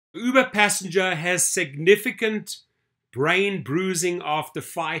Uber passenger has significant brain bruising after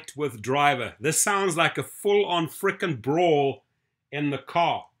fight with driver. This sounds like a full-on frickin' brawl in the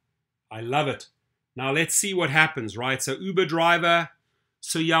car. I love it. Now let's see what happens, right? So Uber driver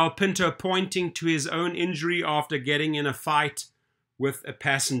Soyal Pinto pointing to his own injury after getting in a fight with a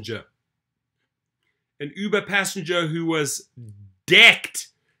passenger. An Uber passenger who was decked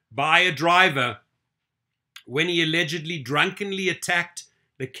by a driver when he allegedly drunkenly attacked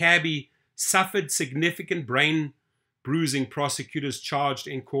the cabbie suffered significant brain bruising, prosecutors charged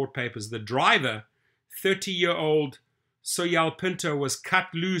in court papers. The driver, 30-year-old Soyal Pinto, was cut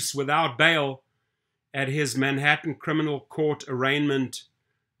loose without bail at his Manhattan criminal court arraignment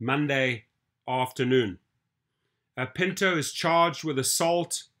Monday afternoon. Pinto is charged with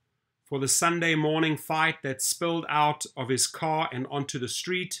assault for the Sunday morning fight that spilled out of his car and onto the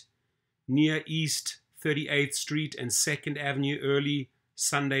street near East 38th Street and 2nd Avenue early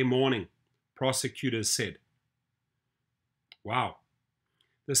Sunday morning, prosecutors said. Wow.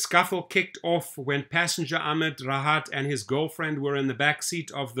 The scuffle kicked off when passenger Ahmed Rahat and his girlfriend were in the back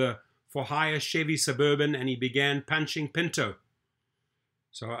seat of the for-hire Chevy Suburban, and he began punching Pinto.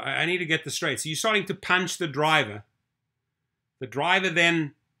 So I need to get this straight. So you're starting to punch the driver. The driver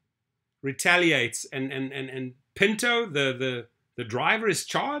then retaliates, and Pinto, the driver, is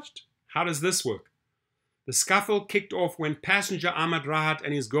charged? How does this work? The scuffle kicked off when passenger Ahmed Rahat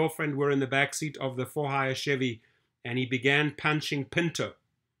and his girlfriend were in the back seat of the for-hire Chevy, and he began punching Pinto.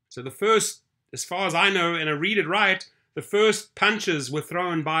 So the first, as far as I know, and I read it right, the first punches were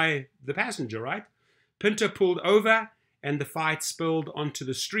thrown by the passenger, right? Pinto pulled over, and the fight spilled onto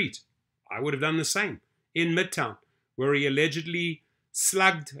the street. I would have done the same in Midtown, where he allegedly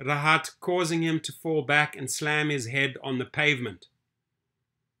slugged Rahat, causing him to fall back and slam his head on the pavement.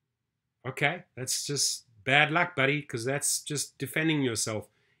 Okay, that's just bad luck, buddy, because that's just defending yourself.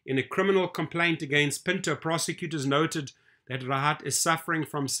 In a criminal complaint against Pinto, prosecutors noted that Rahat is suffering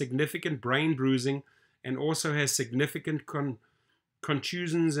from significant brain bruising and also has significant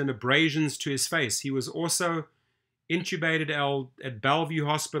contusions and abrasions to his face. He was also intubated at Bellevue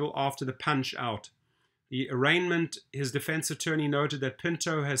Hospital after the punch out. The arraignment, his defense attorney noted that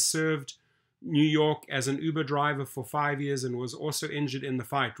Pinto has served New York as an Uber driver for 5 years and was also injured in the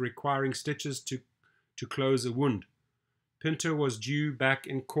fight, requiring stitches to close a wound. Pinto was due back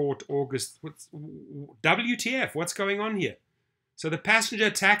in court August. WTF? What's going on here? So the passenger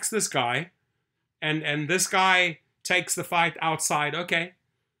attacks this guy, and this guy takes the fight outside. Okay,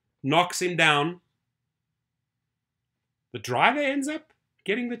 knocks him down. The driver ends up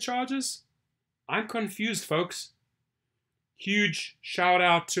getting the charges? I'm confused, folks. Huge shout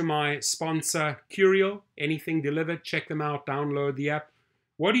out to my sponsor, Curial. Anything delivered, check them out, download the app.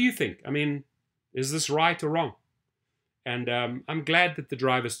 What do you think? I mean, is this right or wrong? And I'm glad that the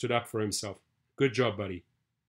driver stood up for himself. Good job, buddy.